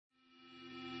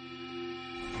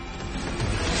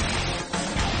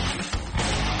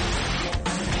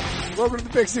Welcome to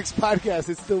the Big Six Podcast.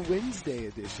 It's the Wednesday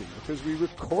edition because we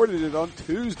recorded it on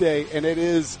Tuesday, and it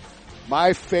is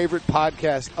my favorite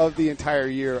podcast of the entire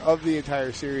year, of the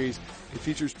entire series. It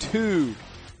features two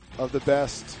of the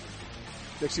best,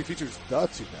 actually features the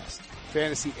two best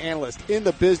fantasy analysts in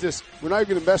the business. We're not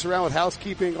even going to mess around with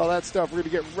housekeeping, all that stuff. We're going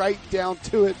to get right down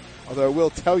to it. Although I will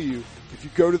tell you, if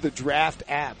you go to the Draft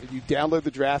app and you download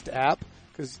the Draft app,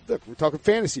 because look, we're talking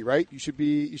fantasy, right? You should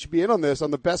be in on this,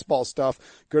 on the best ball stuff.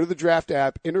 Go to the Draft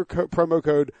app, enter promo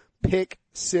code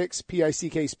PICK6,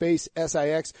 P-I-C-K space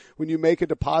S-I-X when you make a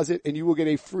deposit, and you will get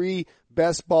a free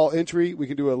best ball entry. We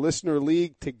can do a listener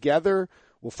league together.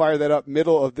 We'll fire that up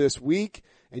middle of this week,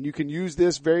 and you can use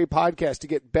this very podcast to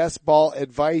get best ball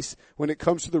advice when it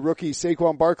comes to the rookies.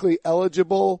 Saquon Barkley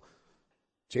eligible,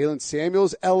 Jalen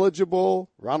Samuels eligible,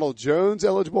 Ronald Jones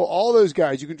eligible, all those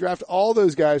guys. You can draft all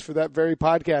those guys for that very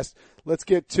podcast. Let's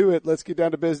get to it. Let's get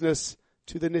down to business,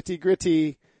 to the nitty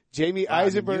gritty. Jamie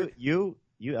Eisenberg. You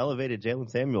elevated Jalen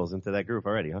Samuels into that group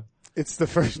already, huh? It's the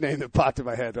first name that popped in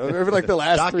my head. I remember like the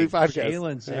last three podcasts.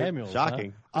 Jalen Samuels.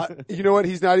 Shocking. Huh? You know what?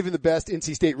 He's not even the best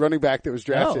NC State running back that was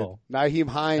drafted. No. Nyheim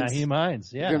Hines. Nyheim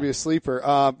Hines, yeah. He's going to be a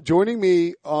sleeper. Joining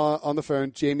me on the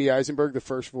phone, Jamie Eisenberg, the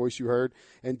first voice you heard,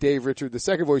 and Dave Richard, the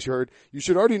second voice you heard. You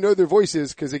should already know their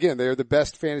voices because, again, they are the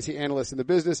best fantasy analysts in the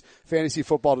business. Fantasy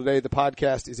Football Today, the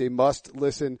podcast, is a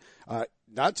must-listen,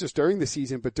 not just during the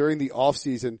season, but during the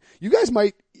off-season. You guys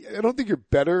might – I don't think you're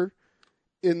better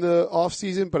in the off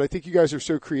season, but I think you guys are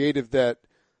so creative that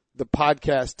the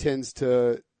podcast tends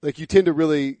to, like, you tend to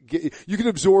really get, you can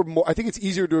absorb more. I think it's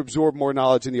easier to absorb more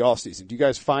knowledge in the off season. Do you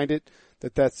guys find it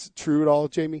that that's true at all,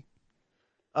 Jamie?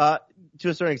 To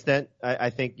a certain extent, I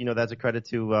think, that's a credit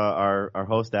to, our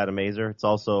host, Adam Azer. It's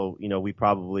also, we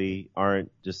probably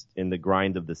aren't just in the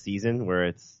grind of the season where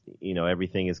it's,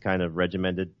 everything is kind of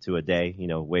regimented to a day,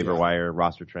 waiver wire,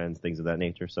 roster trends, things of that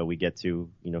nature. So we get to,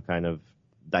 kind of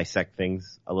dissect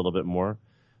things a little bit more.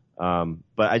 But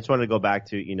I just wanted to go back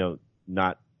to,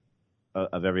 not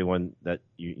of everyone that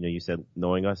you said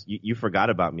knowing us, you forgot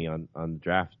about me on the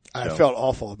draft show. I felt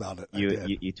awful about it.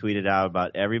 You tweeted out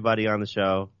about everybody on the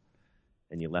show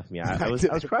and you left me out. I was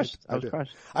crushed. I was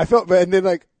crushed. I felt, and then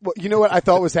like, well, you know what I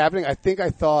thought was happening? I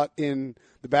thought in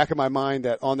the back of my mind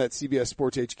that on that CBS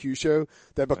Sports HQ show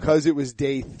that because it was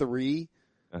day 3,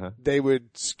 they would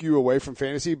skew away from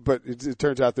fantasy, but it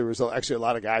turns out there was actually a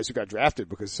lot of guys who got drafted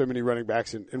because so many running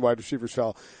backs and wide receivers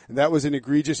fell. And that was an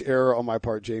egregious error on my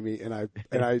part, Jamie. And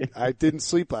I didn't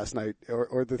sleep last night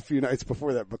or the few nights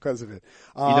before that because of it.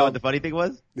 You know what the funny thing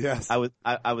was? Yes. I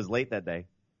was late that day.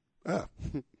 Oh.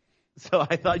 So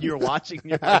I thought you were watching.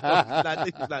 He's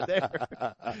not there.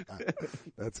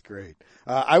 That's great.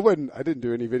 I didn't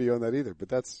do any video on that either, but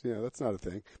that's not a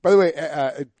thing. By the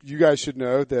way, you guys should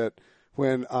know that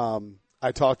when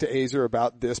I talked to Azer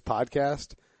about this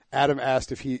podcast, Adam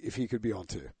asked if he could be on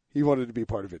too. He wanted to be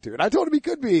part of it too. And I told him he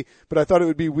could be, but I thought it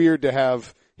would be weird to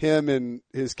have him in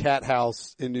his cat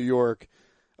house in New York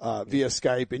via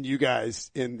Skype and you guys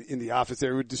in the office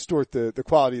there. It would distort the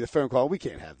quality of the phone call. We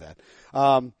can't have that.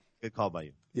 Good call by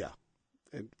you. Yeah.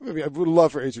 And I would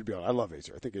love for Azer to be on. I love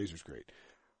Azer. I think Azer's great.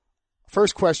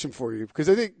 First question for you, because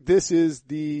I think this is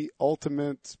the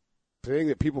ultimate thing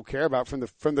that people care about from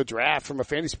the draft, from a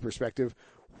fantasy perspective.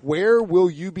 Where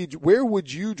would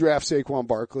you draft Saquon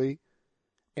Barkley,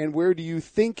 and where do you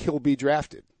think he'll be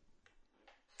drafted?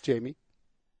 Jamie?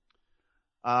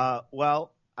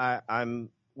 Well,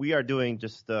 we are doing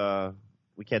just,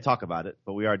 we can't talk about it,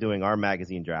 but we are doing our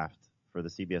magazine draft for the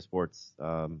CBS Sports,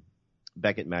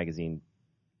 Beckett magazine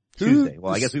Tuesday.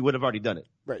 Well, I guess we would have already done it.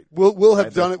 Right. We'll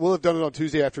have done it. We'll have done it on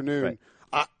Tuesday afternoon. Right.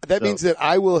 That means that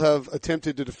I will have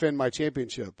attempted to defend my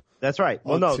championship. That's right.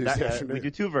 Well, no, we do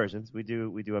two versions. We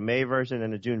do a May version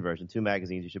and a June version. 2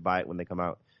 magazines. You should buy it when they come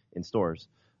out in stores.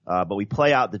 But we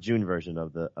play out the June version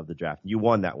of the draft. You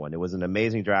won that one. It was an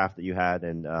amazing draft that you had,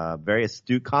 and very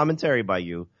astute commentary by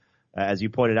you, as you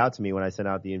pointed out to me when I sent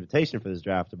out the invitation for this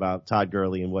draft about Todd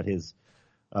Gurley and what his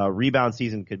rebound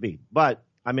season could be. But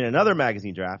I'm in another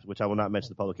magazine draft, which I will not mention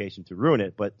the publication to ruin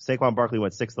it. But Saquon Barkley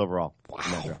went 6th overall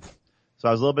in that draft. So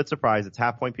I was a little bit surprised. It's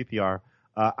half-point PPR.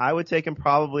 I would take him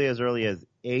probably as early as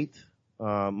 8th,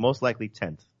 most likely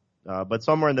 10th. But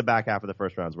somewhere in the back half of the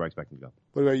first round is where I expect him to go.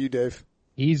 What about you, Dave?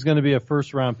 He's going to be a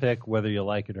first-round pick whether you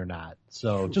like it or not.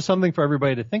 So just something for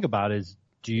everybody to think about is,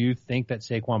 do you think that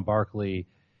Saquon Barkley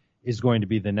is going to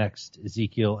be the next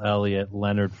Ezekiel Elliott,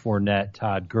 Leonard Fournette,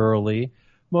 Todd Gurley?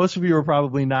 Most of you are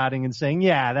probably nodding and saying,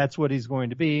 yeah, that's what he's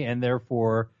going to be, and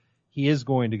therefore he is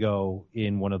going to go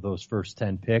in one of those first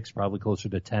 10 picks, probably closer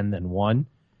to 10 than 1.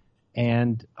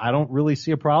 And I don't really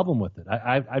see a problem with it.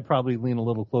 I'd probably lean a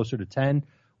little closer to 10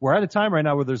 we're at a time right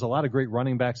now where there's a lot of great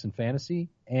running backs in fantasy,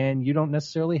 and you don't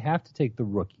necessarily have to take the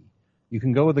rookie. You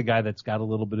can go with a guy that's got a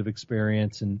little bit of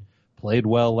experience and played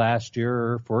well last year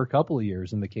or for a couple of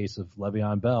years in the case of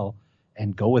Le'Veon Bell,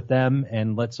 and go with them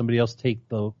and let somebody else take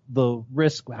the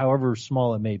risk, however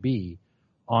small it may be,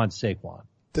 on Saquon.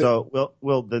 So,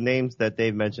 will the names that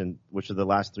Dave mentioned, which are the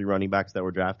last 3 running backs that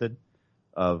were drafted,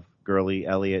 of Gurley,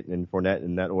 Elliott, and Fournette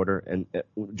in that order, and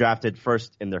drafted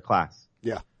first in their class.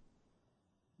 Yeah.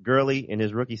 Gurley, in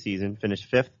his rookie season,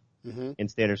 finished 5th in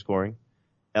standard scoring.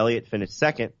 Elliott finished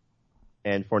 2nd,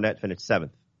 and Fournette finished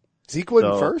 7th. Zeke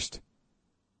wasn't first?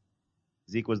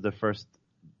 Zeke was the first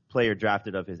player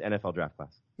drafted of his NFL draft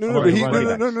class. No.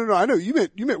 I know you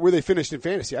meant where they finished in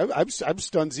fantasy. I'm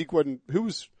stunned Zeke wasn't. Who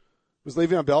was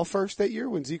Le'Veon Bell first that year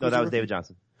when Zeke? No, that was David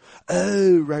Johnson.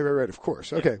 Oh, right. Of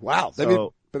course. Okay. Wow.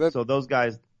 So those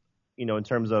guys, in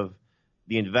terms of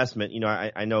the investment,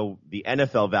 I know the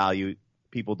NFL value,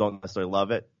 people don't necessarily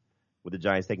love it with the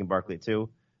Giants taking Barkley too.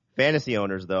 Fantasy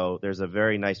owners, though, there's a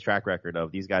very nice track record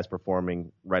of these guys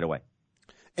performing right away.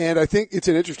 And I think it's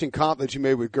an interesting comp that you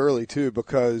made with Gurley too,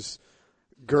 because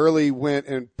Gurley went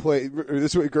and played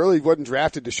this way. Gurley wasn't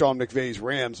drafted to Sean McVay's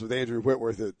Rams with Andrew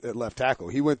Whitworth at left tackle.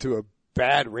 He went to a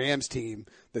bad Rams team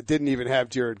that didn't even have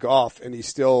Jared Goff, and he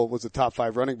still was a top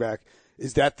 5 running back.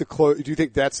 Is that do you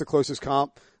think that's the closest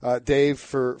comp, Dave,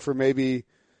 for maybe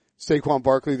Saquon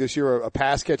Barkley this year, a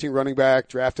pass catching running back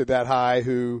drafted that high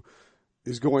who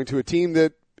is going to a team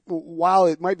that, while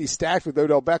it might be stacked with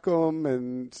Odell Beckham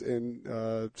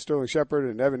and Sterling Shepard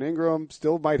and Evan Ingram,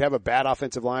 still might have a bad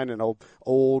offensive line and an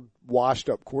old washed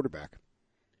up quarterback?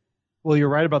 Well, you're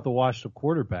right about the washed-up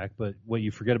quarterback, but what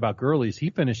you forget about Gurley is he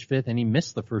finished 5th and he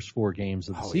missed the first 4 games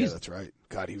of the season. Yeah, that's right.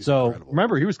 God, he was incredible.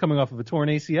 Remember, he was coming off of a torn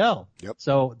ACL. Yep.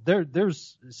 So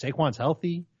there's Saquon's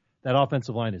healthy. That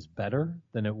offensive line is better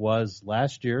than it was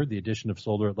last year. The addition of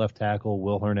Solder at left tackle,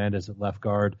 Will Hernandez at left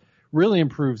guard, really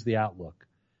improves the outlook.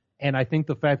 And I think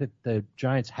the fact that the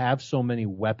Giants have so many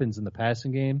weapons in the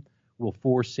passing game will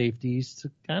force safeties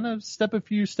to kind of step a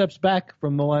few steps back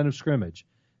from the line of scrimmage.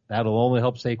 That'll only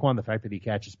help Saquon. The fact that he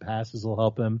catches passes will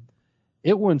help him.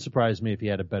 It wouldn't surprise me if he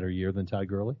had a better year than Todd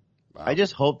Gurley. Wow. I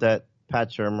just hope that Pat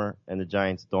Shurmur and the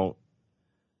Giants don't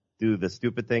do the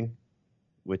stupid thing,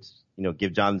 which,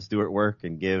 give Jonathan Stewart work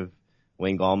and give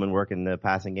Wayne Gallman work in the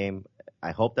passing game.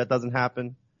 I hope that doesn't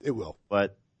happen. It will.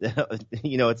 But,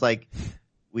 it's like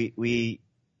we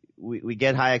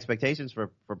get high expectations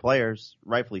for players,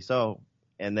 rightfully so.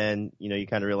 And then, you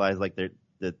kind of realize like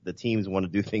the teams want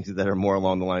to do things that are more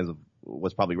along the lines of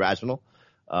what's probably rational.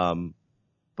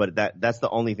 But that's the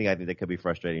only thing I think that could be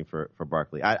frustrating for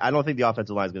Barkley. I don't think the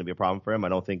offensive line is going to be a problem for him. I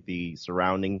don't think the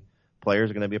surrounding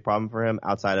players are going to be a problem for him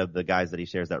outside of the guys that he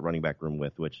shares that running back room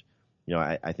with, which,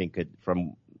 I think could,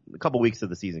 from a couple weeks of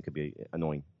the season, could be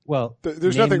annoying. Well,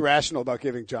 there's nothing rational about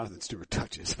giving Jonathan Stewart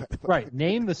touches. Right.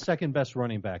 Name the second best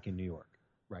running back in New York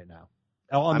right now.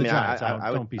 The Giants.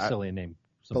 Don't be silly and name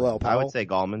somebody. I would say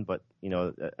Gallman, but,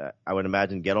 I would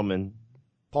imagine Gettleman.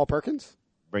 Paul Perkins?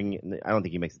 I don't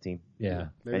think he makes the team. Yeah.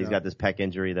 And he's got this pec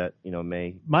injury that,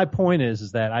 may. My point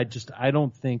is that I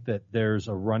don't think that there's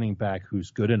a running back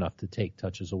who's good enough to take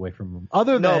touches away from him.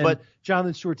 Other than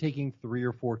Jonathan Stewart taking 3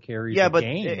 or 4 carries a game. Yeah, but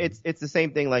it's the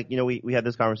same thing. Like, we had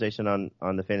this conversation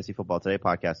on the Fantasy Football Today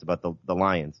podcast about the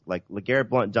Lions. Like, LeGarrette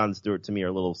Blount and Jonathan Stewart to me are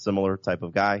a little similar type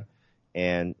of guy.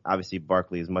 And obviously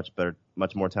Barkley is much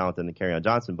more talented than Kerryon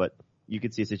Johnson, but you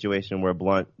could see a situation where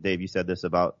Blount, Dave, you said this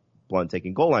about Blount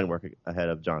taking goal line work ahead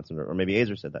of Johnson, or maybe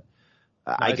Azer said that.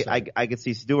 I could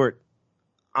see Stewart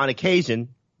on occasion.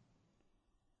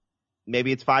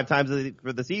 Maybe it's 5 times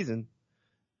for the season,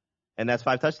 and that's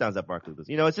 5 touchdowns that Barkley does.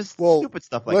 It's just stupid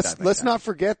stuff like that. Let's not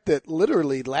forget that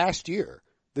literally last year,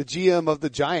 the GM of the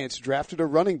Giants drafted a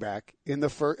running back in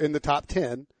the top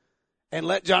 10. And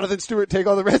let Jonathan Stewart take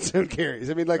all the red zone carries.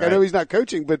 I mean, right. I know he's not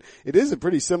coaching, but it is a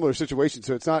pretty similar situation.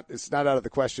 So it's not out of the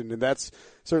question. And that's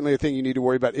certainly a thing you need to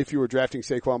worry about if you were drafting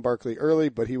Saquon Barkley early,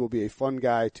 but he will be a fun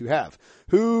guy to have.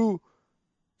 Who,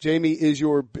 Jamie, if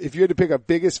you had to pick a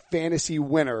biggest fantasy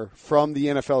winner from the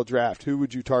NFL draft, who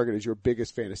would you target as your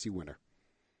biggest fantasy winner?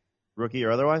 Rookie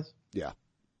or otherwise? Yeah.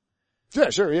 Yeah,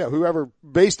 sure. Yeah. Whoever,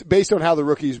 based on how the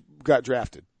rookies got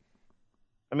drafted.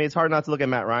 I mean, it's hard not to look at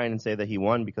Matt Ryan and say that he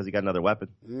won because he got another weapon.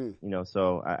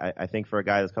 So I think for a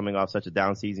guy that's coming off such a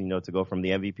down season, to go from the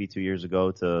MVP 2 years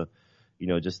ago to,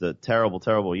 just a terrible,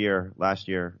 terrible year last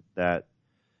year, that,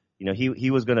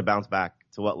 he was going to bounce back.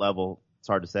 To what level, it's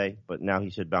hard to say, but now he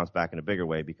should bounce back in a bigger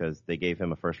way because they gave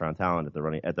him a first round talent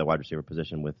at the wide receiver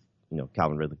position with,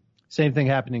 Calvin Ridley. Same thing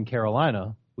happened in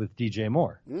Carolina with DJ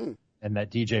Moore, and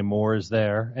that DJ Moore is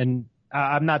there. And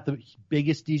I'm not the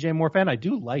biggest DJ Moore fan. I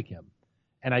do like him,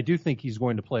 and I do think he's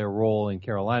going to play a role in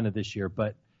Carolina this year.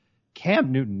 But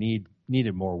Cam Newton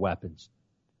needed more weapons,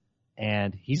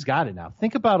 and he's got it now.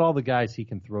 Think about all the guys he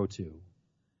can throw to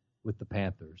with the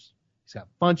Panthers. He's got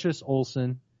Funchess,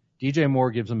 Olsen. DJ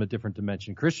Moore gives him a different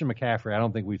dimension. Christian McCaffrey, I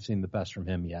don't think we've seen the best from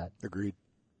him yet. Agreed.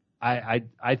 I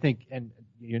think, and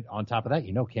on top of that,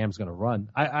 Cam's going to run.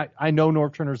 I know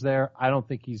Norv Turner's there. I don't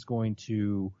think he's going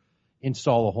to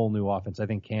install a whole new offense. I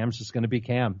think Cam's just going to be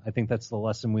Cam. I think that's the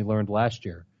lesson we learned last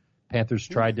year. Panthers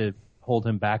tried to hold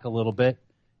him back a little bit,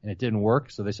 and it didn't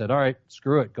work. So they said, all right,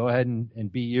 screw it. Go ahead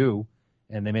and be you.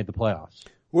 And they made the playoffs.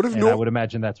 I would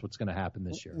imagine that's what's going to happen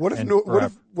this year. What if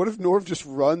Norv just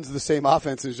runs the same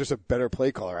offense and is just a better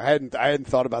play caller? I hadn't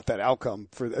thought about that outcome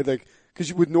for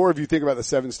because with Norv you think about the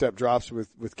 7-step drops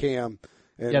with Cam.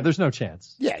 And, there's no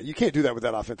chance. Yeah, you can't do that with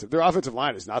that offensive. Their offensive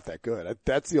line is not that good.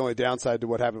 That's the only downside to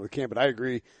what happened with Cam. But I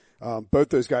agree, both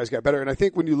those guys got better. And I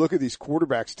think when you look at these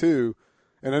quarterbacks too,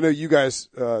 and I know you guys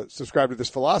subscribe to this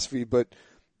philosophy, but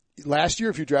last year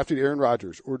if you drafted Aaron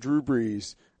Rodgers or Drew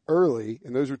Brees early,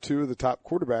 and those were two of the top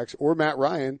quarterbacks, or Matt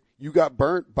Ryan, you got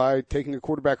burnt by taking a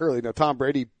quarterback early. Now Tom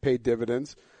Brady paid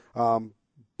dividends,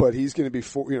 but he's going to be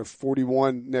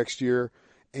 41 next year.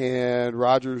 And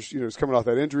Rodgers, is coming off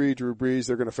that injury. Drew Brees,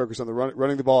 they're going to focus on the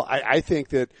running the ball. I think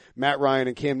that Matt Ryan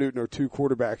and Cam Newton are two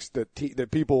quarterbacks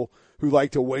that people who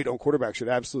like to wait on quarterbacks should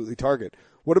absolutely target.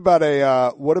 What about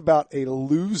a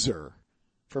loser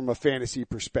from a fantasy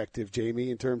perspective, Jamie,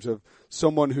 in terms of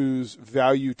someone whose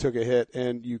value took a hit,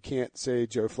 and you can't say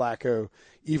Joe Flacco,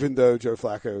 even though Joe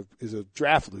Flacco is a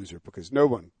draft loser, because no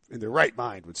one in their right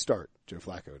mind would start Joe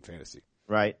Flacco in fantasy.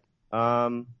 Right.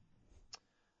 I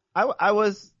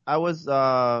was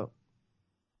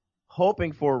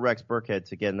hoping for Rex Burkhead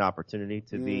to get an opportunity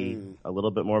to be a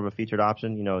little bit more of a featured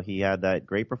option. He had that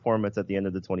great performance at the end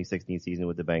of the 2016 season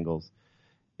with the Bengals.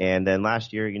 And then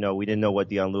last year, we didn't know what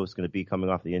Deion Lewis was going to be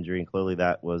coming off the injury, and clearly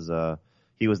that was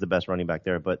he was the best running back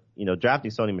there. But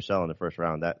drafting Sony Michel in the first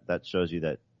round, that shows you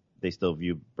that they still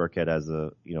view Burkhead as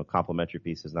a complementary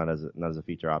piece, not as a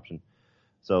feature option.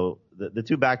 So the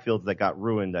two backfields that got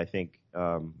ruined, I think,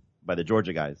 by the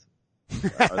Georgia guys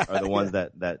are the ones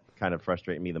that kind of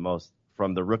frustrate me the most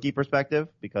from the rookie perspective,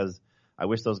 because I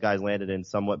wish those guys landed in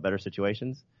somewhat better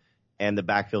situations. And the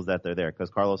backfields that they're there, because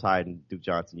Carlos Hyde and Duke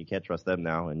Johnson, you can't trust them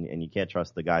now, and you can't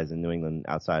trust the guys in New England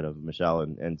outside of Michelle,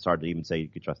 and it's hard to even say you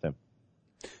could trust him.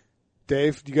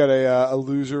 Dave, you got a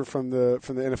loser from the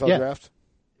NFL draft?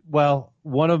 Well,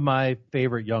 one of my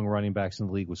favorite young running backs in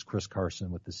the league was Chris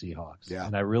Carson with the Seahawks,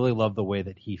 and I really love the way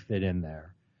that he fit in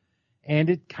there.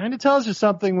 And it kind of tells you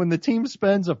something when the team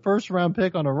spends a first-round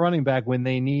pick on a running back when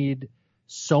they need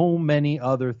so many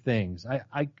other things.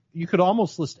 You could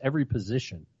almost list every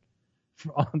position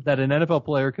that an NFL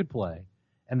player could play,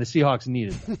 and the Seahawks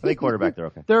needed them. I think quarterback, they're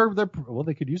okay.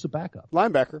 They could use a backup.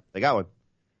 Linebacker. They got one.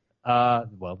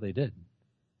 Well, they did.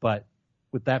 But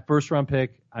with that first-round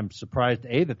pick, I'm surprised,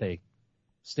 A, that they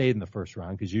stayed in the first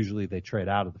round, because usually they trade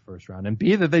out of the first round, and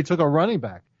B, that they took a running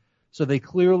back. So they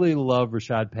clearly love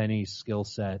Rashad Penny's skill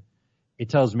set. It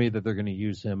tells me that they're going to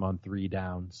use him on 3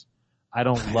 downs. I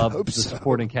don't love the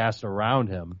supporting cast around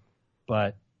him,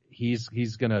 but he's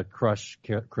going to crush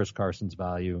Chris Carson's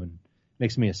value, and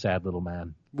makes me a sad little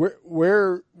man.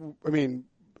 We're recording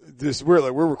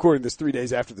this 3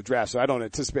 days after the draft, so I don't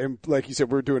anticipate, like you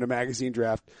said, we're doing a magazine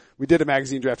draft. We did a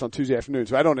magazine draft on Tuesday afternoon,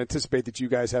 so I don't anticipate that you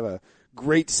guys have a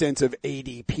great sense of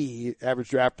ADP, average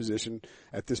draft position,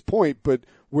 at this point. But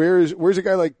where's a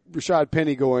guy like Rashad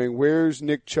Penny going? Where's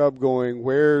Nick Chubb going?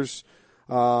 Where's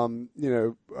who's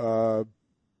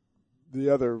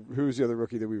the other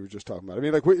rookie that we were just talking about? I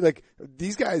mean, like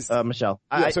these guys. Michelle.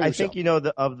 Yeah, I think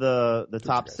of the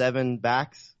top 7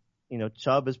 backs,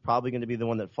 Chubb is probably going to be the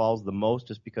one that falls the most,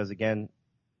 just because, again,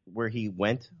 where he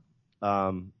went.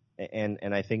 And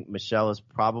I think Michelle is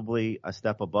probably a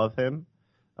step above him,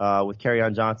 with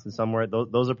Kerryon Johnson somewhere.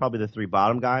 Those are probably the 3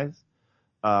 bottom guys.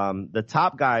 The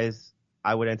top guys,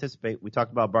 I would anticipate, we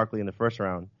talked about Barkley in the first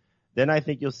round. Then I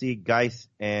think you'll see Geis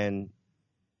and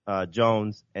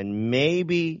Jones, and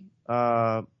maybe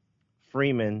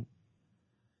Freeman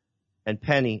and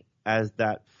Penny as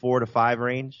that 4 to 5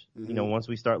 range. Mm-hmm. Once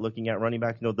we start looking at running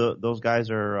back, those guys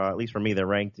are, at least for me, they're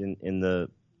ranked in the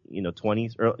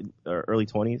 20s, early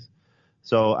 20s.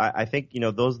 So I think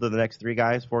those are the next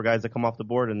 4 guys that come off the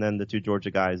board, and then the 2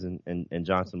 Georgia guys and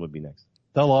Johnson would be next.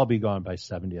 They'll all be gone by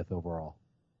 70th overall.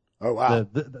 Oh wow!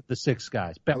 The 6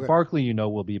 guys. Okay. Barkley,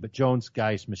 will be, but Jones,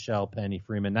 Geis, Michelle, Penny,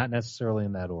 Freeman, not necessarily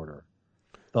in that order.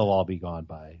 They'll all be gone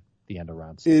by the end of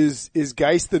round 6. Is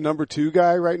Geis the number 2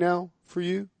 guy right now for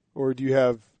you, or do you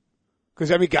have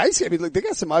Because, I mean, guys, look, they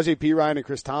got Samaje Perine and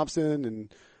Chris Thompson,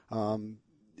 and,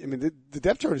 the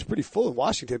depth chart is pretty full in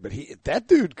Washington, but that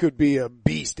dude could be a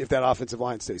beast if that offensive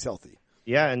line stays healthy.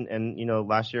 Yeah, and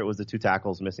last year it was the two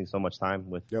tackles missing so much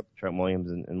time with Trent Williams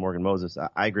and Morgan Moses.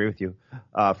 I agree with you.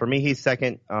 For me, he's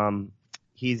second. I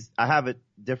have it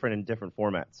different in different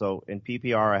formats. So in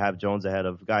PPR, I have Jones ahead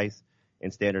of Geis.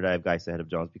 In standard, I have Geis ahead of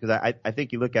Jones because I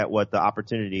think you look at what the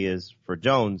opportunity is for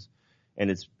Jones, and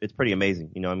it's pretty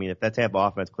amazing. If that Tampa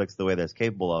offense clicks the way that it's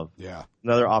capable of,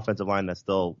 another offensive line that's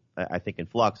still, I think, in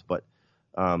flux. But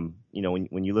when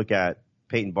you look at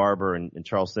Peyton Barber and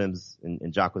Charles Sims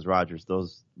and Jacques Rogers,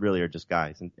 those really are just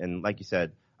guys. And like you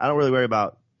said, I don't really worry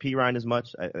about Perine as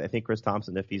much. I think Chris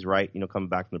Thompson, if he's right, coming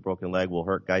back from the broken leg, will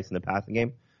hurt Geis in the passing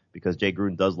game because Jay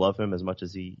Gruden does love him as much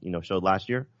as he, showed last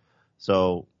year.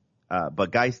 So,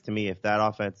 but Geis, to me, if that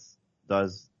offense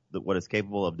does what it's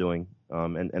capable of doing,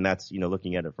 and that's,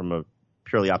 looking at it from a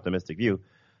purely optimistic view,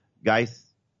 Geis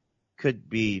could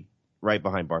be right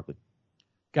behind Barkley.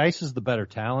 Geis is the better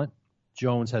talent.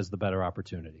 Jones has the better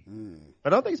opportunity. I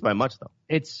don't think it's by much, though.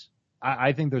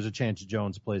 I think there's a chance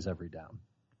Jones plays every down,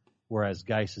 whereas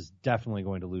Geis is definitely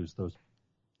going to lose those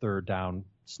third down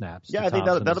snaps. Yeah, I think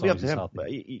that'll be up to him.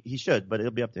 He should, but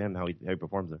it'll be up to him how he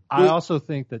performs there. I also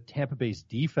think that Tampa Bay's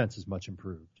defense is much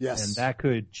improved. Yes. And that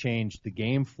could change the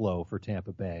game flow for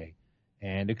Tampa Bay,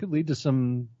 and it could lead to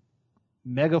some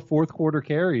mega fourth quarter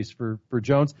carries for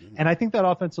Jones. And I think that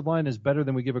offensive line is better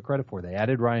than we give it credit for. They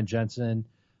added Ryan Jensen.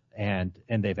 And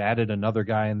they've added another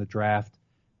guy in the draft.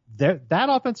 That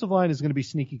offensive line is going to be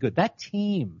sneaky good. That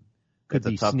team could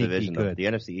be sneaky good. It's a tough division, though. The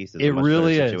NFC East is a much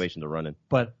better situation to run in.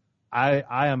 But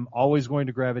I am always going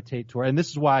to gravitate toward, and this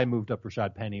is why I moved up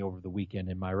Rashad Penny over the weekend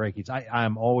in my rankings. I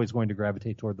am always going to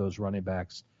gravitate toward those running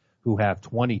backs who have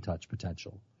 20 touch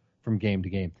potential from game to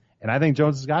game. And I think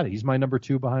Jones has got it. He's my number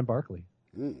 2 behind Barkley.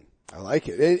 I like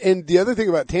it. And the other thing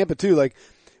about Tampa too, like,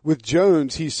 with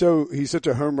Jones, he's such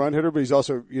a home run hitter, but he's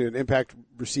also an impact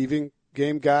receiving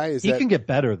game guy. He can get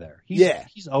better there.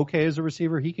 He's okay as a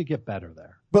receiver. He could get better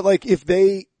there. But like if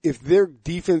their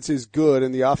defense is good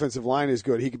and the offensive line is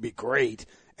good, he could be great.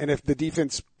 And if the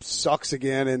defense sucks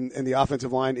again and the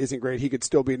offensive line isn't great, he could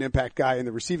still be an impact guy in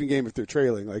the receiving game if they're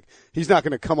trailing. Like he's not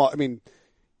going to come off.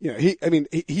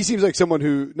 He seems like someone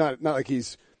who not like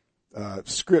he's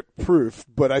script proof,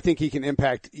 but I think he can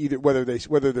impact either whether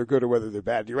they're good or whether they're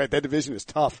bad. You're right. That division is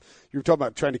tough. You were talking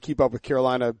about trying to keep up with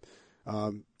Carolina,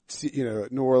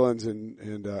 New Orleans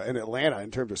and Atlanta in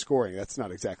terms of scoring. That's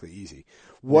not exactly easy.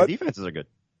 The defenses are good.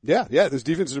 Yeah. Those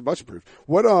defenses are much improved.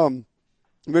 You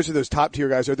mentioned those top tier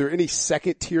guys. Are there any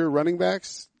second tier running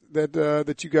backs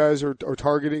that you guys are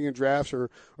targeting in drafts or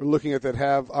looking at that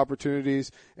have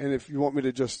opportunities? And if you want me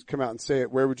to just come out and say it,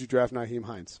 where would you draft Nyheim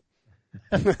Hines?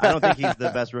 I don't think he's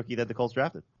the best rookie that the Colts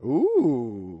drafted.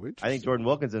 Ooh, interesting. I think Jordan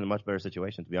Wilkins is in a much better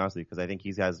situation, to be honest with you, because I think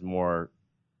he has more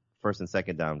first and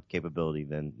second down capability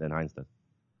than Hines does.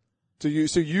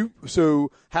 So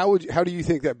how do you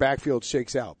think that backfield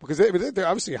shakes out? Because they're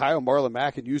obviously high on Marlon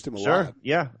Mack and used him a lot. Sure,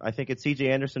 yeah. I think it's C.J.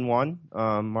 Anderson 1,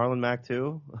 Marlon Mack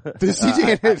 2.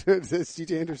 C.J.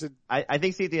 Anderson? I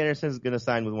think C.J. Anderson is going to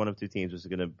sign with one of two teams, which is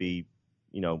going to be,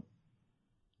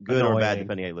 good or bad,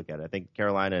 depending how you look at it. I think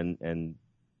Carolina and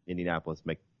Indianapolis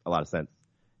make a lot of sense,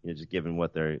 just given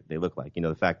what they look like.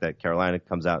 The fact that Carolina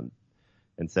comes out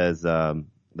and says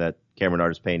that Cameron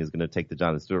Artis-Payne is going to take the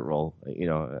Jonathan Stewart role.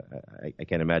 I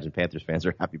can't imagine Panthers fans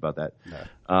are happy about that.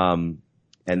 No.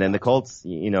 And then the Colts,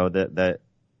 that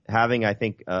having, I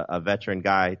think, a veteran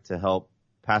guy to help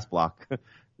pass block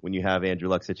when you have Andrew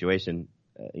Luck's situation,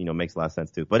 makes a lot of sense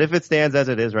too. But if it stands as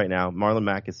it is right now, Marlon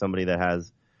Mack is somebody that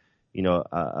has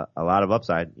a lot of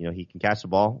upside. He can catch the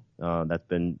ball. That's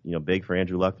been, big for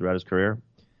Andrew Luck throughout his career.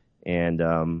 And,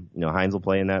 Hines will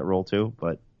play in that role too.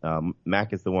 But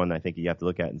Mack is the one I think you have to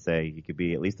look at and say he could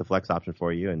be at least a flex option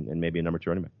for you and maybe a number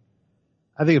 2 running back.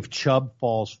 I think if Chubb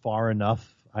falls far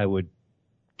enough, I would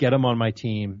get him on my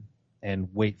team and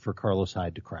wait for Carlos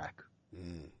Hyde to crack.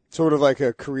 Sort of like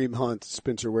a Kareem Hunt,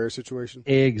 Spencer Ware situation?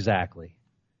 Exactly.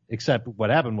 Except what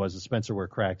happened was that Spencer Ware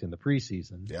cracked in the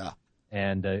preseason. Yeah.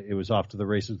 And it was off to the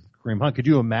races with Kareem Hunt. Could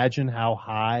you imagine how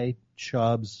high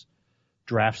Chubb's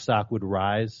draft stock would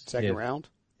rise? Second round?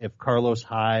 If Carlos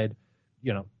Hyde,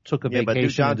 took a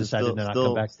vacation and decided to not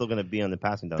come back. Still going to be on the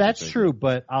passing down. That's true,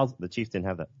 but the Chiefs didn't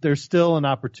have that. There's still an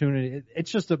opportunity.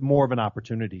 It's just more of an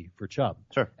opportunity for Chubb.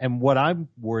 Sure. And what I'm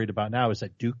worried about now is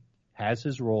that Duke has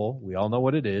his role. We all know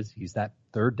what it is. He's that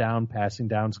third down, passing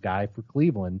downs guy for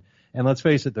Cleveland. And let's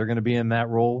face it, they're going to be in that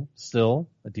role still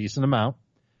a decent amount.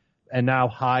 And now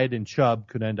Hyde and Chubb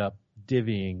could end up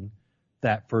divvying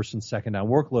that first and second down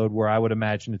workload, where I would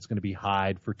imagine it's going to be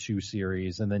Hyde for 2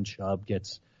 series, and then Chubb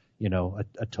gets,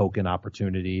 a token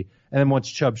opportunity. And then once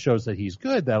Chubb shows that he's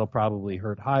good, that'll probably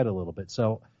hurt Hyde a little bit.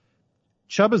 So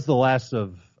Chubb is the last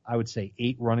of, I would say,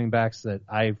 8 running backs that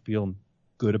I feel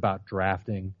good about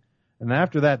drafting. And then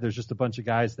after that, there's just a bunch of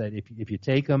guys that if you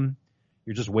take them,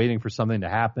 you're just waiting for something to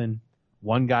happen.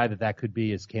 One guy that could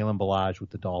be is Kalen Ballage with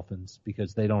the Dolphins,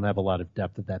 because they don't have a lot of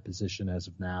depth at that position as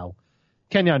of now.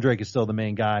 Kenyon Drake is still the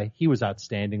main guy. He was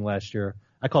outstanding last year.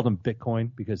 I called him Bitcoin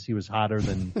because he was hotter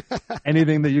than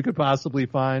anything that you could possibly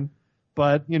find.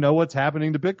 But, what's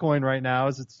happening to Bitcoin right now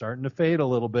is it's starting to fade a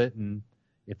little bit. And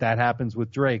if that happens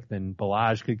with Drake, then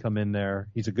Ballage could come in there.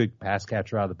 He's a good pass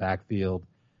catcher out of the backfield.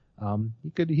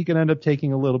 He could end up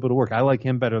taking a little bit of work. I like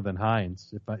him better than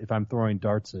Hines if I'm throwing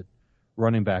darts at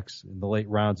running backs in the late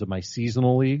rounds of my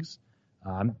seasonal leagues,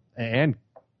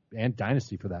 and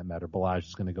dynasty for that matter. Ballage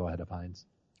is going to go ahead of Hines.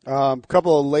 A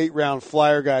couple of late round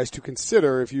flyer guys to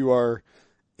consider if you are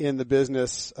in the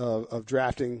business of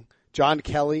drafting. John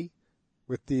Kelly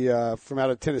with the from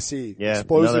out of Tennessee. Yeah,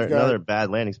 another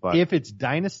bad landing spot. If it's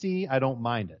dynasty, I don't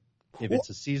mind it. If it's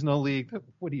a seasonal league,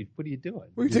 what are you doing?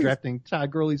 You're drafting Todd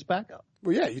Gurley's backup.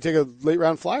 Well, yeah, you take a late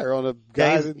round flyer on a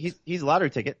guy. Yeah, he's a lottery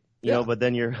ticket. You know, but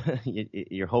then you're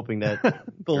hoping that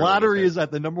the lottery is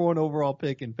at the number 1 overall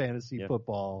pick in fantasy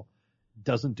football,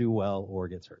 doesn't do well or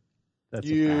gets hurt. That's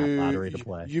a bad lottery to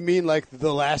play. You mean like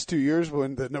the last 2 years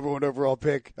when the number 1 overall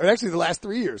pick, or actually the last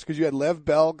 3 years, because you had Lev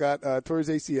Bell got tore his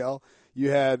ACL, you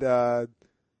had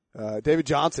David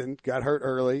Johnson got hurt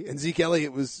early, and Zeke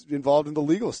Elliott was involved in the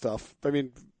legal stuff. I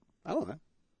mean, I don't know,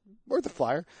 worth a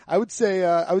flyer. I would say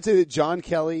that John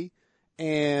Kelly.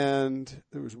 And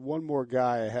there was one more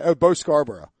guy I had. Bo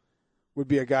Scarborough would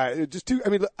be a guy. Just two. I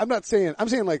mean, I'm saying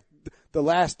like the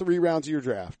last 3 rounds of your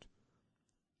draft.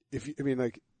 If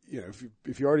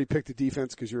you already picked a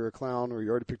defense because you're a clown, or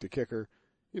you already picked a kicker,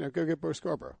 go get Bo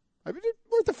Scarborough. I mean,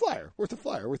 worth a flyer,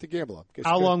 worth a gamble up.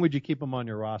 How long would you keep him on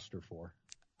your roster for?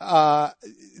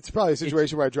 It's probably a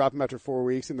situation where I drop him after 4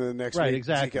 weeks, and then the next week,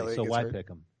 exactly. So why pick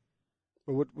him?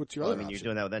 But what's your other option? You're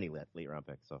doing that with any late round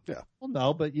pick. So yeah. Well,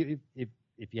 no, but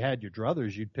if you had your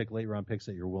druthers, you'd pick late round picks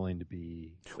that you're willing to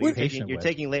be patient with. You're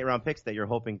taking late round picks that you're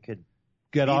hoping could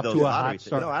get off to a hot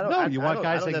start. No, you want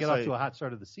guys that get off to a hot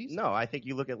start of the season. No, I think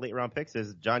you look at late round picks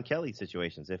as John Kelly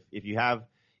situations.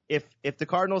 If the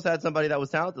Cardinals had somebody that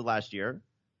was talented last year,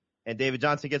 and David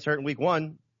Johnson gets hurt in week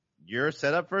 1, you're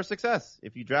set up for success.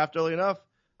 If you draft early enough,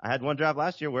 I had one draft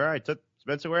last year where I took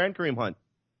Spencer Ware and Kareem Hunt.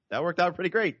 That worked out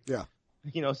pretty great. Yeah.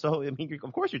 So I mean,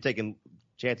 of course you're taking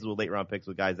chances with late round picks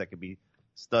with guys that could be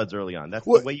studs early on. That's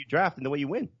the way you draft and the way you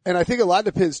win. And I think a lot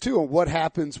depends too on what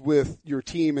happens with your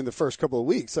team in the first couple of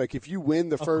weeks. Like if you win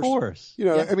the first, of course.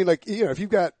 I mean, if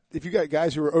you've got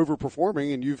guys who are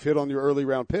overperforming and you've hit on your early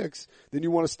round picks, then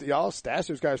you want to I'll stash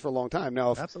those guys for a long time.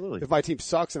 Now, if my team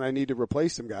sucks and I need to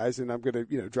replace some guys, then I'm going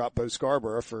to drop Bo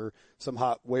Scarborough for some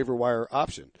hot waiver wire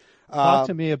option. Talk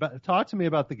to me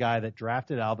about the guy that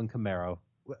drafted Alvin Kamara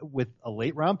with a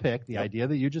late round pick, the idea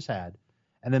that you just had,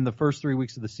 and then the first 3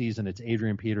 weeks of the season, it's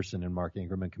Adrian Peterson and Mark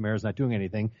Ingram, and Kamara's not doing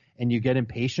anything, and you get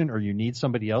impatient or you need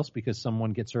somebody else because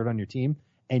someone gets hurt on your team,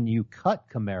 and you cut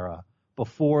Kamara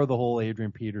before the whole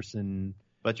Adrian Peterson.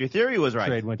 But your theory was right.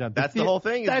 Trade went down. That's the whole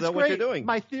thing. Is that what you're doing?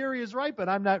 My theory is right, but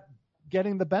I'm not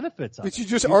getting the benefits of it. But you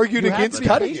just argued against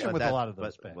cutting it. With a lot of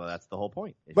those picks. Well, that's the whole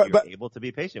point. If you're able to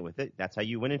be patient with it, that's how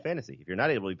you win in fantasy. If you're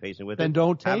not able to be patient with then it,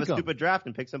 don't take have a stupid draft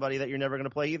and pick somebody that you're never going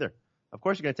to play either. Of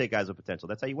course you're going to take guys with potential.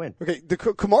 That's how you win. Okay, the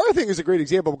Kamara thing is a great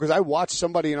example because I watched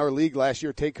somebody in our league last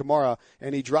year take Kamara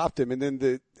and he dropped him, and then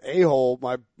the a-hole,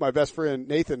 my best friend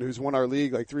Nathan, who's won our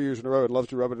league like 3 years in a row and loves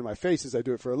to rub it in my face as I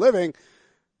do it for a living,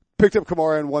 picked up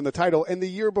Kamara and won the title. And the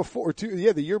year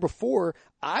before,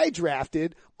 I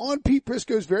drafted on Pete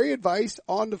Prisco's very advice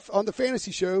on the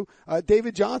fantasy show.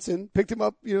 David Johnson picked him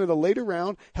up, in the later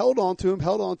round, held on to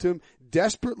him,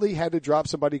 desperately had to drop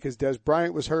somebody because Des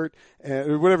Bryant was hurt,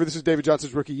 or whatever. This is David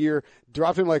Johnson's rookie year.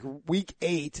 Dropped him like week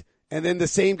 8. And then the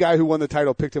same guy who won the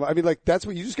title picked him up. I mean, like, that's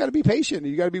what you just got to be patient.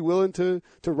 You got to be willing to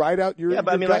ride out your. Yeah,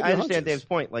 but I mean, I understand hunches. Dave's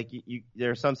point. Like,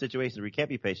 there are some situations where you can't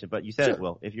be patient, but you said it,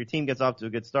 Will. If your team gets off to a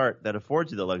good start, that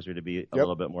affords you the luxury to be a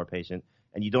little bit more patient,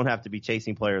 and you don't have to be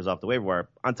chasing players off the waiver wire.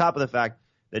 On top of the fact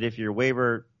that if your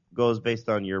waiver goes based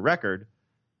on your record,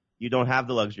 you don't have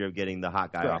the luxury of getting the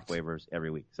hot guy off waivers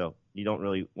every week. So you don't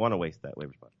really want to waste that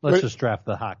waiver spot. Let's just draft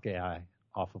the hot guy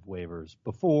off of waivers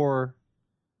before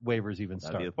waivers even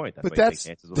That'd be the start. point. But why you take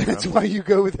chances with that's Brown. why you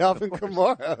go with Alvin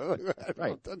Kamara. I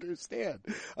Right. don't understand.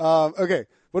 Okay,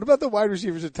 what about the wide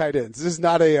receivers and tight ends? This is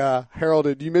not a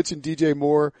heralded. You mentioned DJ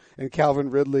Moore and Calvin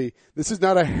Ridley. This is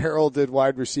not a heralded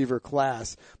wide receiver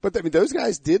class, but I mean those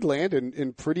guys did land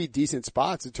in pretty decent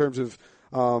spots in terms of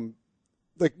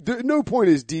no point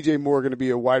is DJ Moore going to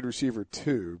be a wide receiver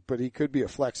too, but he could be a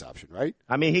flex option, right?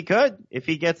 I mean, he could if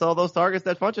he gets all those targets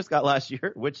that Funchess got last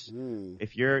year. Which,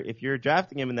 if you're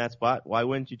drafting him in that spot, why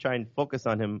wouldn't you try and focus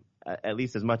on him at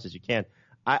least as much as you can?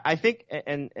 I think,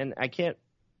 and I can't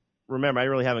remember. I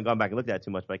really haven't gone back and looked at it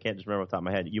too much, but I can't just remember off the top of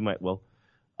my head. You might will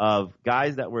of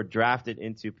guys that were drafted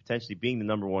into potentially being the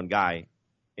number one guy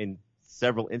in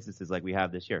several instances, like we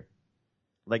have this year.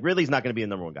 Like Ridley's not going to be the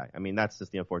number one guy. I mean, that's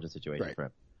just the unfortunate situation for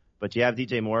him. But you have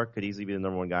DJ Moore, could easily be the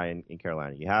number one guy in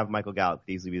Carolina. You have Michael Gallup,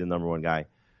 could easily be the number one guy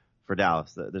for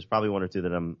Dallas. There's probably one or two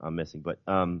that I'm missing, but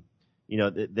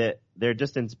they're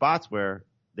just in spots where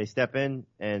they step in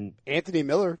and Anthony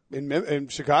Miller in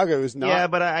Chicago is not. Yeah,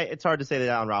 but it's hard to say that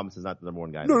Allen Robinson's not the number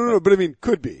one guy. No, but I mean,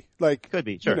 could be could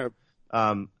be sure. You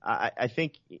know, I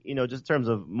think just in terms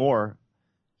of Moore,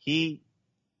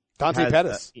 Dante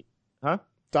Pettis. Huh?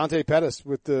 Dante Pettis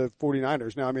with the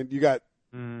 49ers. Now, I mean, you got.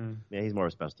 Yeah, he's more of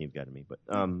a special teams guy to me. But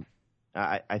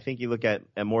I think you look at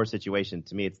Moore's situation,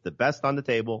 to me, it's the best on the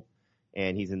table,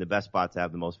 and he's in the best spot to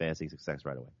have the most fantasy success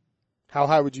right away. How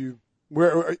high would you –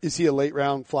 where is he a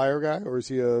late-round flyer guy, or is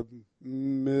he a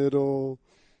middle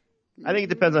 – I think it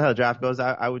depends on how the draft goes.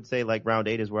 I would say like round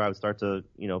 8 is where I would start to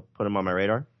put him on my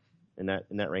radar in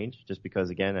that range, just because,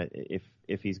 again,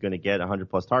 if he's going to get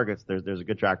 100-plus targets, there's a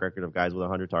good track record of guys with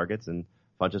 100 targets, and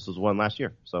Funchess was one last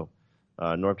year. So –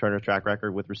 Norv Turner's track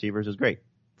record with receivers is great.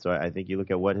 So I think you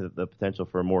look at what the potential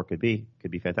for Moore could be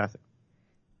fantastic.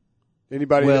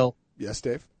 Anybody? Well, yes,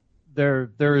 Dave.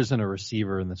 There isn't a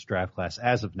receiver in this draft class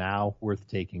as of now worth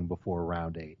taking before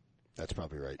round 8. That's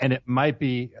probably right. And it might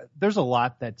be there's a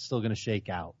lot that's still going to shake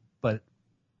out, but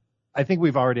I think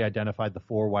we've already identified the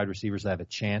 4 wide receivers that have a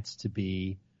chance to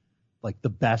be like the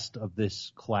best of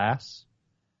this class,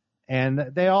 and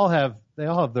they all have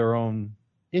their own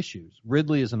issues.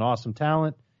 Ridley is an awesome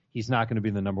talent. He's not going to be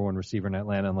the number one receiver in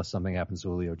Atlanta unless something happens to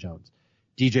Julio Jones.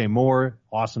 DJ Moore,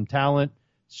 awesome talent,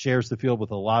 shares the field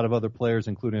with a lot of other players,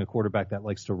 including a quarterback that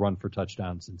likes to run for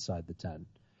touchdowns inside the 10.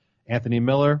 Anthony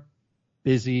Miller,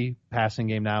 busy passing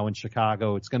game now in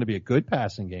Chicago. It's going to be a good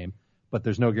passing game, but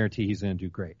there's no guarantee he's going to do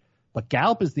great. But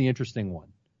Gallup is the interesting one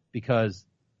because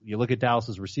you look at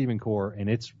Dallas's receiving core, and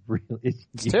it's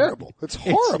terrible. It's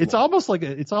horrible. It's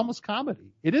almost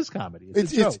comedy. It is comedy.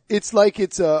 It's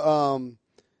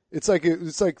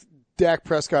like Dak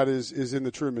Prescott is in the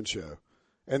Truman Show,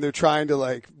 and they're trying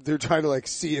to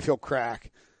see if he'll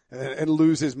crack and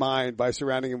lose his mind by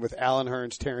surrounding him with Allen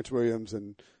Hurns, Terrence Williams,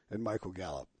 and Michael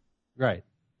Gallup. Right.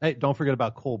 Hey, don't forget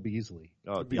about Cole Beasley.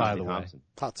 Oh, by the way,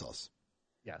 hot sauce.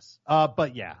 Yes.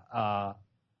 But yeah.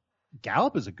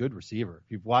 Gallup is a good receiver.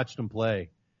 If you've watched him play,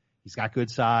 he's got good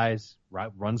size,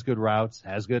 runs good routes,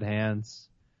 has good hands.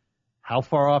 How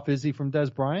far off is he from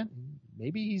Dez Bryant?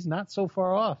 Maybe he's not so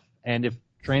far off. And if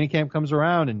training camp comes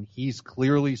around and he's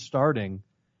clearly starting,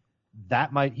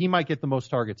 he might get the most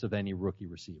targets of any rookie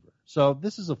receiver. So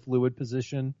this is a fluid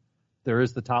position. There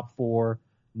is the top 4.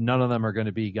 None of them are going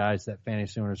to be guys that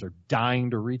fantasy owners are dying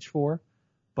to reach for.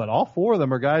 But all 4 of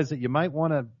them are guys that you might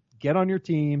want to get on your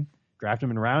team, draft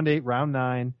them in round 8, round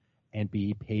 9, and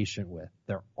be patient with.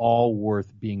 They're all worth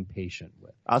being patient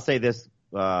with. I'll say this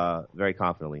very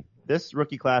confidently. This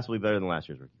rookie class will be better than last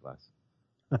year's rookie class.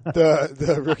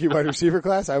 The rookie wide receiver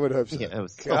class? I would hope so. Yeah, it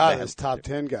was so God, bad. it's top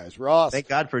 10 guys. Ross. Thank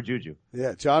God for Juju.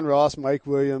 Yeah, John Ross, Mike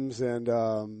Williams, and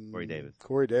Corey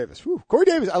Davis. Whew. Corey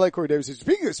Davis. I like Corey Davis.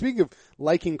 Speaking of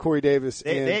liking Corey Davis.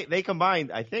 They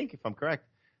combined, I think, if I'm correct,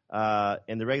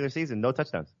 in the regular season, no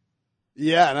touchdowns.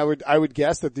 Yeah, and I would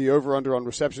guess that the over-under on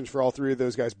receptions for all 3 of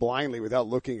those guys blindly without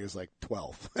looking is like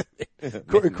 12.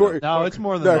 No, it's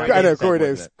more than that. I know, Corey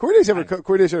Davis. Corey Davis had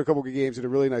a couple good games in a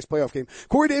really nice playoff game.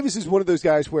 Corey Davis is one of those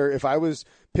guys where if I was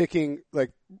picking,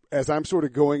 like, as I'm sort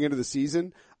of going into the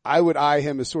season, I would eye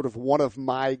him as sort of one of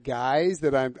my guys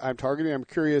that I'm targeting. I'm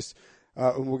curious,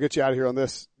 and we'll get you out of here on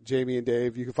this, Jamie and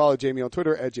Dave. You can follow Jamie on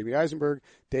Twitter at Jamie Eisenberg,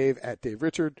 Dave at Dave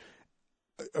Richard.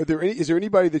 Is there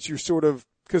anybody that you're sort of,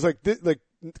 because like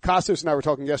Costos and I were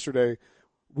talking yesterday,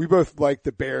 we both like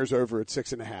the Bears over at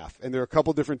 6.5, and there are a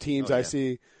couple different teams I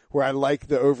see where I like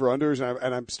the over unders,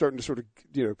 and I'm starting to sort of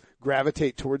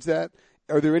gravitate towards that.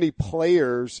 Are there any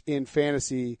players in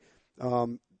fantasy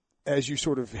as you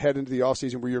sort of head into the off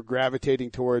season where you're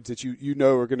gravitating towards that you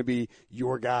know are going to be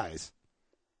your guys?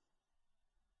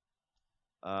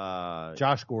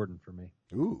 Josh Gordon for me.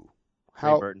 Ooh.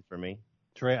 How Burton for me.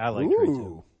 Trey, I like Trey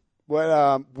too.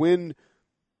 What? When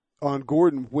on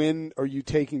Gordon? When are you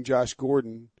taking Josh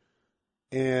Gordon?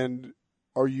 And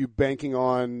are you banking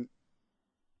on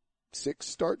 6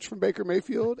 starts from Baker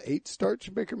Mayfield, 8 starts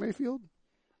from Baker Mayfield?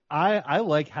 I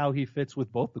like how he fits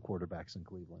with both the quarterbacks in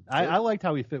Cleveland. Sure. I liked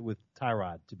how he fit with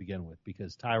Tyrod to begin with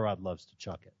because Tyrod loves to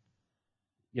chuck it.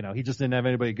 You know, he just didn't have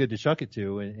anybody good to chuck it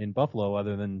to in Buffalo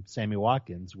other than Sammy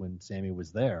Watkins when Sammy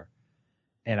was there.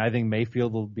 And I think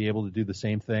Mayfield will be able to do the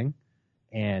same thing.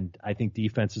 And I think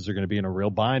defenses are going to be in a real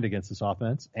bind against this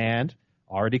offense. And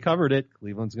already covered it.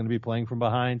 Cleveland's going to be playing from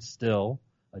behind still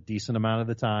a decent amount of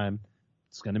the time.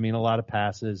 It's going to mean a lot of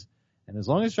passes. And as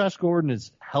long as Josh Gordon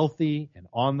is healthy and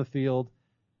on the field,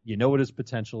 you know what his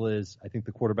potential is. I think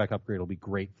the quarterback upgrade will be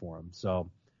great for him. So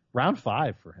round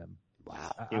 5 for him.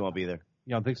 Wow. He won't be there.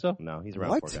 You don't think so? No, he's around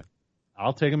What? 4 guy.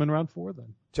 I'll take him in round 4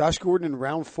 then. Josh Gordon in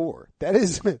round 4. That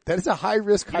is a high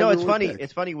risk, high reward It's funny. pick.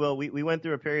 It's funny, Will. We went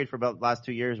through a period for about the last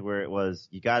 2 years where it was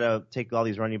you got to take all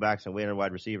these running backs and wait on a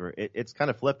wide receiver. It's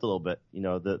kind of flipped a little bit. You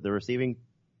know, the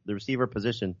receiver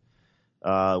position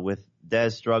with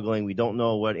Dez struggling. We don't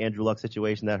know what Andrew Luck's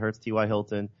situation that hurts T.Y.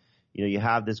 Hilton. You know, you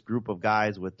have this group of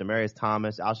guys with Demaryius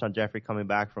Thomas, Alshon Jeffrey coming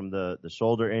back from the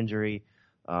shoulder injury,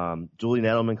 Julian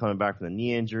Edelman coming back from the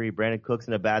knee injury, Brandon Cooks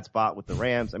in a bad spot with the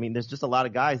Rams. I mean, there's just a lot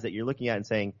of guys that you're looking at and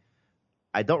saying,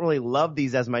 I don't really love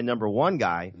these as my number 1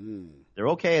 guy. They're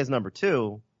okay as number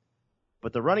 2,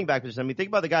 but the running back position, I mean, think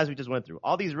about the guys we just went through.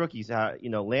 All these rookies,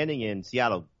 landing in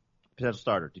Seattle, potential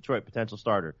starter, Detroit, potential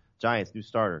starter, Giants, new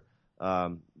starter,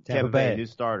 Tampa Bay, new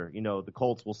starter. You know, the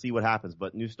Colts, we'll see what happens,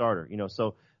 but new starter. You know,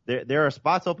 so there are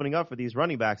spots opening up for these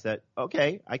running backs that,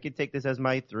 okay, I could take this as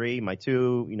my 3, my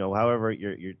 2, you know, however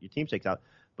your team shakes out.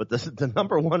 But the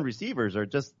number 1 receivers are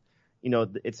just, you know,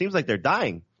 it seems like they're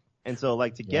dying. And so,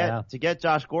 like, to get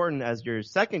Josh Gordon as your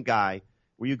second guy,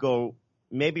 where you go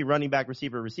maybe running back,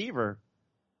 receiver,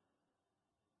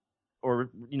 or,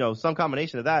 you know, some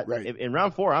combination of that. Right. In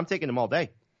round 4, I'm taking him all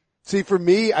day. See, for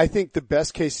me, I think the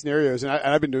best case scenarios, and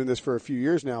I've been doing this for a few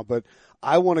years now, but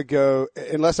I want to go,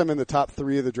 unless I'm in the top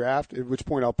 3 of the draft, at which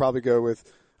point I'll probably go with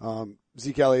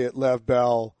Zeke Elliott, Lev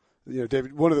Bell, you know,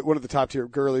 David, one of the top tier,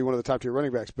 Gurley, one of the top tier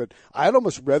running backs. But I'd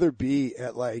almost rather be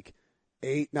at like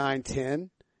 8, 9,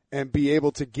 10 and be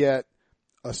able to get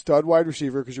a stud wide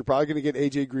receiver, because you're probably going to get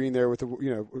AJ Green there with an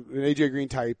AJ Green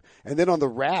type. And then on the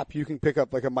wrap, you can pick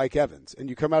up like a Mike Evans, and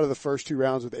you come out of the first 2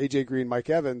 rounds with AJ Green, Mike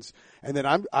Evans. And then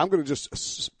I'm going to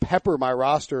just pepper my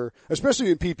roster, especially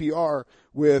in PPR,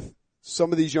 with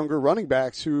some of these younger running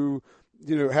backs who,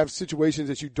 you know, have situations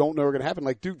that you don't know are going to happen.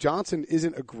 Like Duke Johnson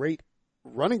isn't a great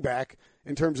running back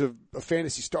in terms of a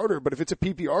fantasy starter, but if it's a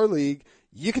PPR league,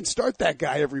 you can start that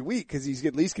guy every week because he's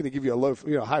at least going to give you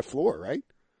a high floor, right?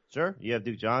 Sure. You have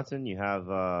Duke Johnson. You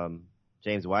have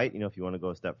James White. You know, if you want to go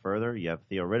a step further, you have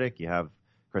Theo Riddick. You have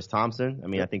Chris Thompson. I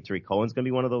mean, I think Tariq Cohen's going to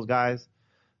be one of those guys.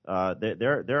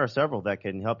 There are several that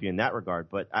can help you in that regard.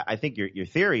 But I think your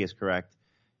theory is correct.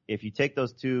 If you take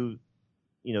those 2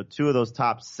 of those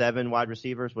top 7 wide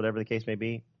receivers, whatever the case may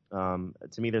be, to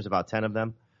me, there's about 10 of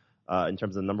them in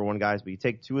terms of the number 1 guys. But you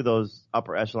take 2 of those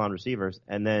upper echelon receivers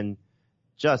and then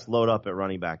just load up at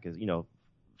running back, because, you know,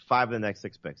 5 of the next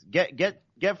 6 picks.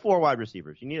 Get 4 wide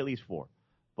receivers. You need at least 4.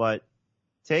 But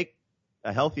take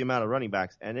a healthy amount of running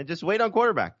backs and then just wait on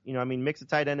quarterback. You know, I mean, mix a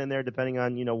tight end in there depending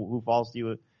on, you know, who falls to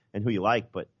you and who you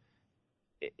like. But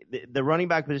the running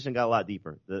back position got a lot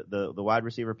deeper. The wide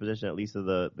receiver position, at least of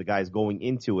the guys going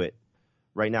into it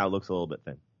right now, looks a little bit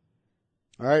thin.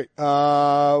 All right.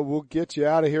 We'll get you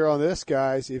out of here on this,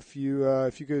 guys. If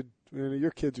you could, you know,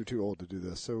 your kids are too old to do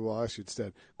this, so we'll ask you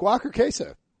instead. Guac or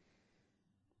queso?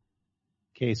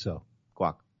 Queso.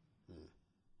 Guac.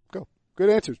 Go. Good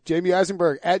answers. Jamie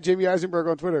Eisenberg, at Jamie Eisenberg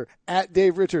on Twitter, at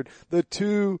Dave Richard. The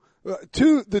two,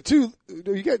 you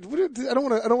got, I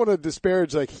don't want to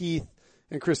disparage like Heath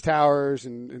and Chris Towers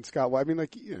and Scott White. I mean,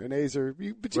 like, you know, and Azer,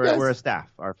 but you guys, we're a staff,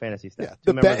 our fantasy staff.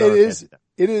 Yeah,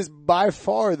 it is by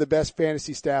far the best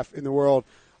fantasy staff in the world,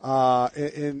 on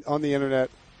the internet,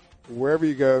 wherever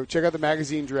you go. Check out the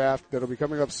magazine draft that'll be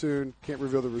coming up soon. Can't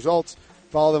reveal the results.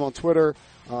 Follow them on Twitter.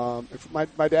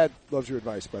 My dad loves your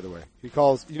advice, by the way. He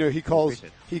calls you,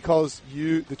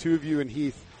 the 2 of you and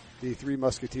Heath, the 3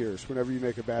 Musketeers, whenever you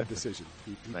make a bad decision.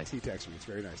 Nice. He texts me. It's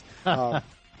very nice.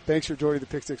 Thanks for joining the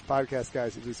Pick Six podcast,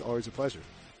 guys. It is always a pleasure.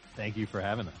 Thank you for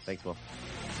having us. Thanks, Will.